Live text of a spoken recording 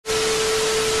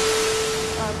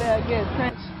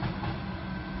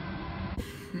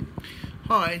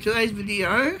Hi, in today's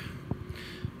video,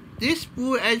 this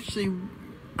will actually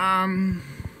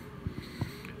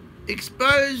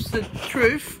expose the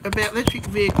truth about electric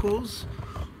vehicles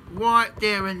right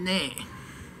there and there.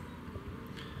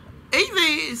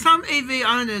 Some EV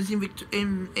owners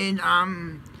in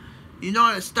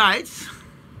United States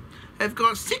have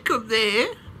got sick of their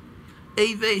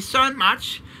EV so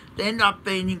much they end up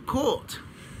being in court.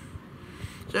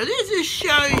 So this just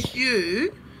shows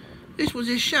you, just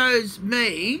shows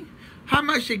me how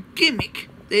much a gimmick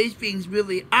these things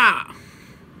really are.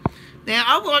 Now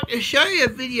I'd like to show you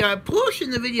a portion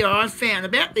of the video I found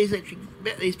about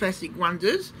these plastic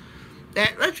wonders,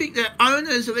 that the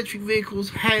owners of electric vehicles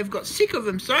have got sick of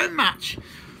them so much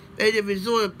that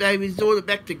they resorted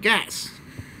back to gas.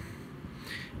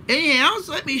 Anyhow,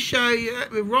 so let me show you,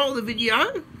 let me roll the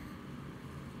video.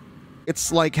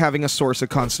 It's like having a source of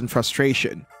constant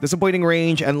frustration. Disappointing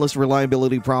range, endless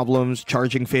reliability problems,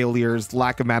 charging failures,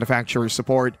 lack of manufacturer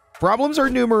support. Problems are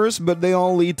numerous, but they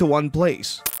all lead to one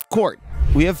place: court.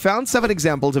 We have found 7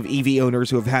 examples of EV owners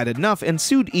who have had enough and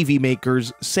sued EV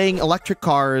makers, saying electric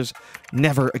cars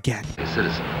never again. A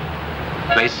citizen.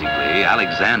 Basically,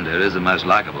 Alexander is the most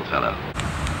likable fellow.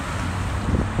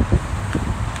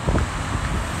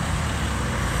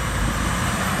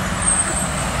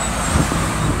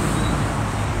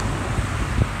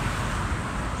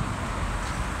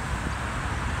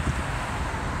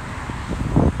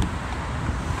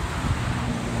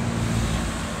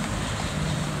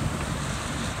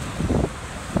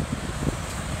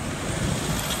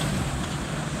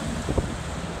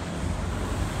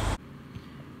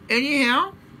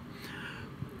 Anyhow,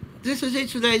 this is it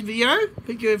for today's video.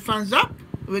 Give it a thumbs up,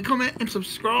 comment and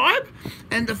subscribe.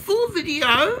 And the full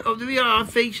video of the video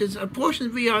features, a portion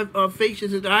of the video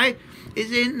features today,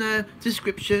 is in the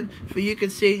description for you can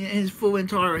see it in its full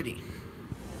entirety.